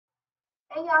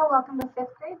Hey y'all, welcome to 5th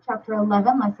grade, chapter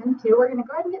 11, lesson 2. We're going to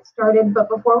go ahead and get started, but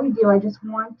before we do, I just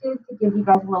wanted to give you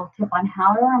guys a little tip on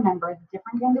how to remember the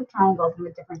different kinds of triangles and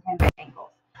the different kinds of angles.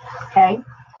 Okay,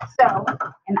 so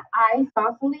an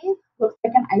isosceles looks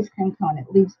like an ice cream cone. It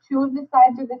leaves two of the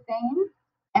sides are the same,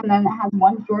 and then it has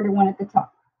one shorter one at the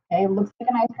top. Okay, it looks like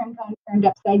an ice cream cone turned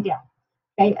upside down.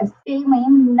 Okay, a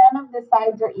scalene, none of the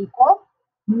sides are equal.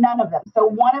 None of them. So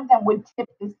one of them would tip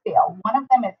the scale. One of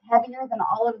them is heavier than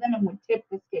all of them and would tip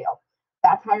the scale.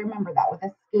 That's how I remember that with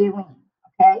a scalene.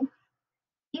 Okay.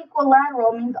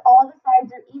 Equilateral means all the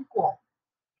sides are equal.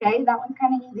 Okay. That one's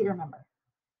kind of easy to remember.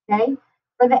 Okay.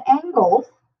 For the angles,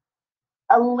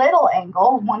 a little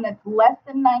angle, one that's less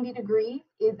than 90 degrees,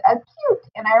 is acute.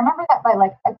 And I remember that by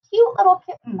like a cute little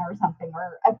kitten or something,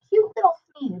 or a cute little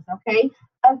sneeze. Okay.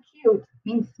 Acute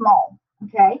means small.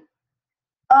 Okay.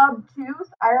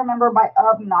 Obtuse, I remember by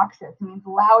obnoxious, it means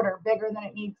louder, bigger than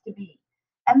it needs to be.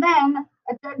 And then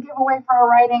a good giveaway for a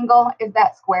right angle is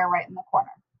that square right in the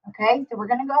corner. Okay, so we're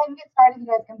going to go ahead and get started. You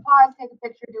guys can pause, take a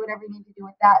picture, do whatever you need to do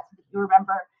with that so that you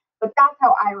remember. But that's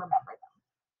how I remember them.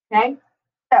 Okay,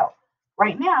 so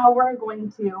right now we're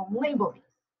going to label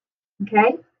these.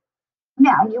 Okay,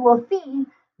 now you will see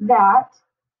that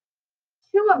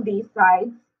two of these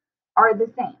sides are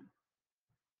the same.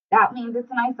 That means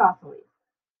it's an isosceles.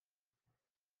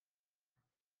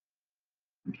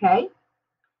 Okay,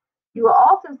 you will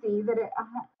also see that at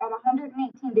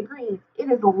 118 degrees,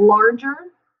 it is larger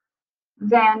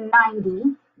than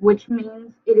 90, which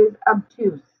means it is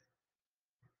obtuse.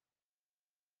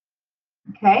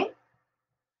 Okay?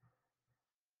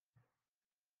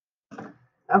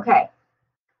 Okay.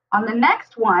 On the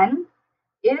next one,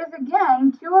 it is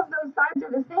again, two of those sides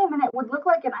are the same, and it would look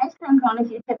like an ice cream cone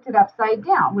if you tipped it upside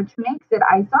down, which makes it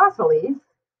isosceles.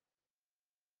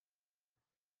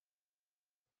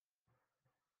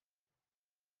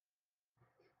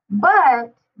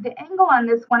 But the angle on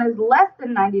this one is less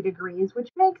than 90 degrees, which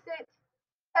makes it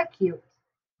acute.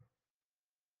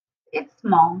 It's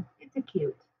small. It's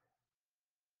acute.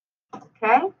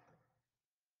 Okay?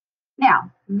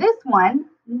 Now, this one,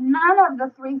 none of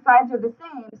the three sides are the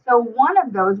same, so one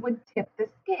of those would tip the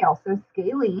scale. So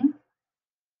scalene.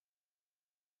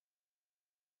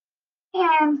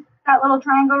 And that little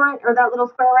triangle right, or that little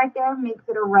square right there makes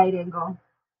it a right angle.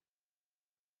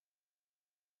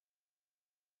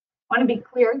 I want to be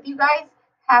clear with you guys,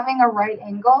 having a right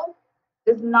angle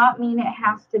does not mean it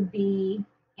has to be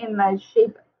in the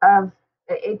shape of,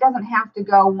 it doesn't have to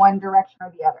go one direction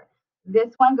or the other.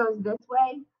 This one goes this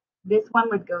way, this one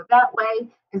would go that way.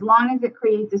 As long as it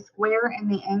creates a square in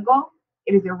the angle,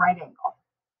 it is a right angle.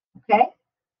 Okay?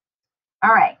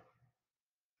 All right.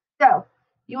 So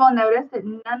you will notice that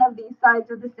none of these sides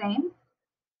are the same.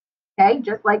 Okay,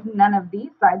 just like none of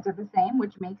these sides are the same,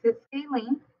 which makes it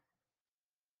scalene.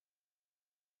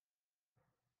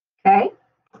 Okay.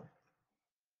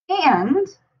 And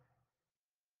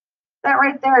that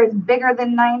right there is bigger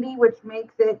than 90, which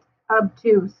makes it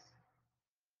obtuse.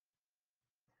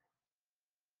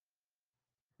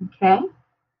 Okay.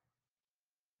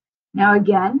 Now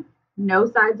again, no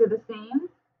sides are the same,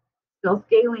 still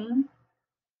scalene.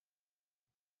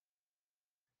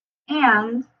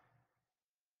 And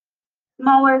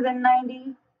smaller than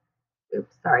 90,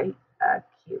 oops, sorry,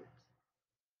 acute.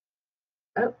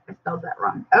 Oh, I spelled that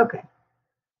wrong. Okay.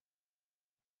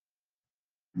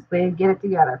 This way to get it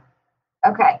together.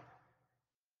 Okay.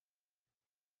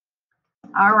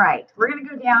 All right, we're going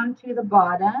to go down to the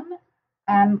bottom.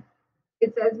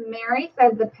 It says, Mary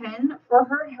says the pen for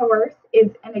her horse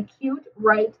is an acute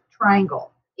right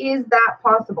triangle. Is that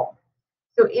possible?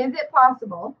 So is it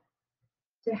possible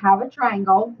to have a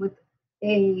triangle with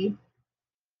a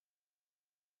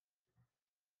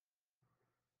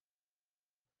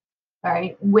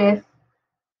with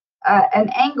an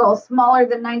angle smaller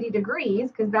than 90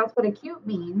 degrees, because that's what acute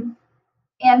means,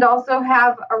 and also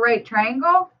have a right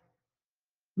triangle?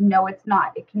 No, it's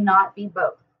not. It cannot be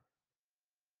both.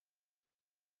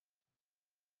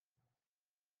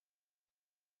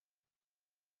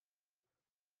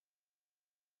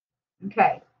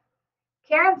 Okay.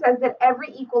 Karen says that every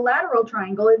equilateral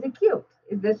triangle is acute.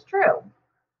 Is this true?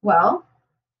 Well,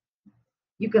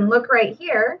 you can look right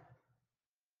here.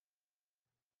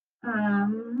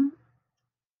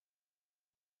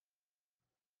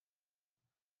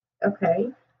 Okay,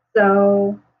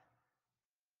 so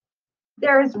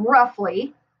there's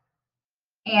roughly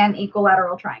an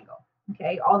equilateral triangle.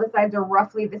 Okay, all the sides are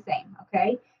roughly the same.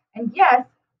 Okay, and yes,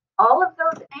 all of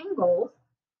those angles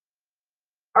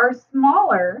are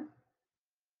smaller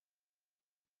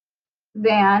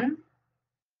than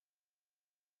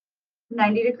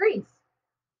 90 degrees.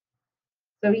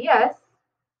 So yes,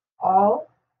 all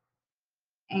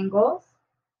angles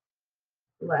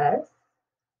less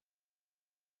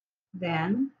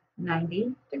than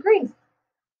 90 degrees.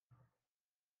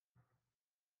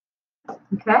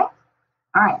 Okay?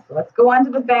 All right, so let's go on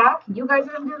to the back. You guys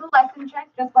are going to do the lesson check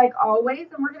just like always,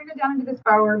 and we're going to go down into this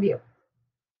power review.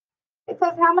 It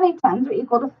says how many tons are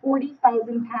equal to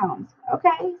 40,000 pounds?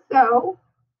 Okay, so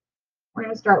we're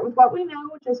going to start with what we know,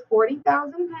 which is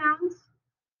 40,000 pounds.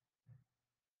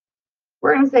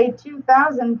 We're going to say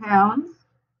 2,000 pounds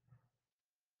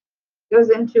goes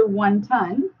into 1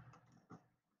 ton.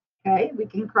 Okay, we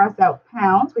can cross out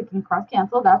pounds. We can cross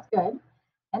cancel. That's good.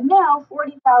 And now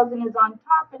 40,000 is on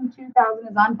top and 2,000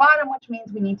 is on bottom, which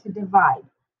means we need to divide.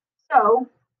 So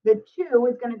the 2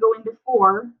 is going to go into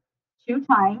 4 2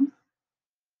 times.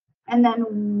 And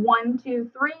then 1,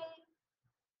 2, 3,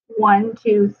 1,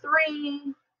 2,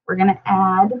 3. We're going to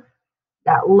add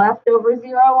that leftover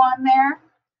 0 on there.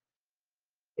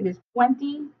 It is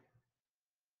 20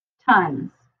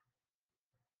 tons.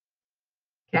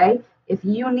 Okay, if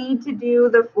you need to do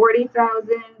the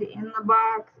 40,000 in the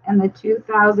box and the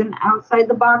 2,000 outside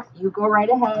the box, you go right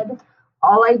ahead.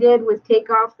 All I did was take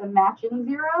off the matching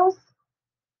zeros,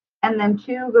 and then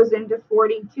 2 goes into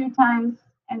 40 2 times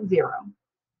and 0.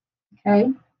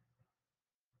 Okay.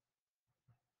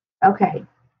 Okay.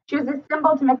 Choose a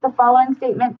symbol to make the following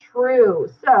statement true.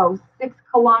 So 6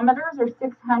 kilometers or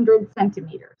 600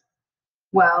 centimeters.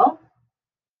 Well,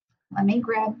 let me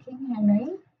grab King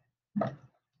Henry.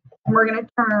 And we're going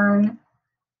to turn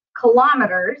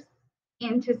kilometers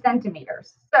into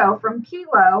centimeters. So from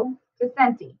kilo to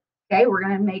centi. Okay, we're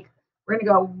going to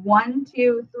go 1,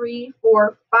 2, 3,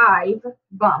 4, 5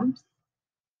 bumps.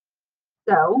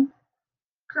 So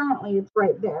currently it's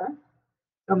right there.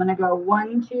 So I'm going to go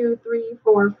 1, 2, 3,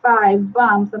 4, 5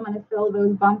 bumps. I'm going to fill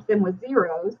those bumps in with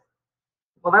zeros.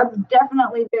 Well, that's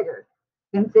definitely bigger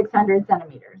than 600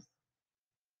 centimeters.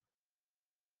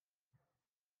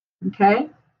 Okay.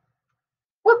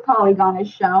 What polygon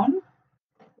is shown?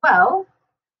 Well,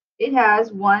 it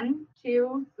has 1,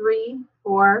 2, 3,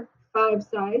 4, 5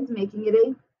 sides, making it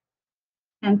a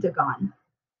pentagon.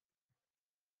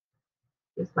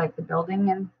 Just like the building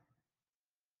in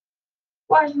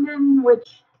Washington,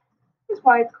 which is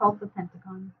why it's called the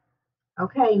Pentagon.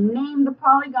 Okay, name the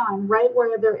polygon, right,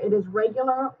 whether it is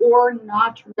regular or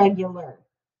not regular.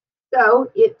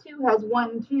 So it too has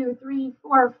 1, 2, 3,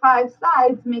 4, 5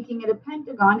 sides, making it a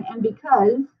pentagon. And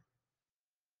because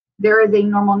there is a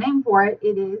normal name for it,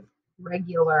 it is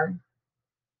regular.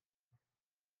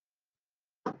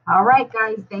 All right,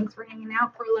 guys, thanks for hanging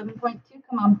out for 11.2.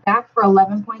 Come on back for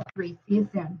 11.3. See you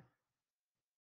soon.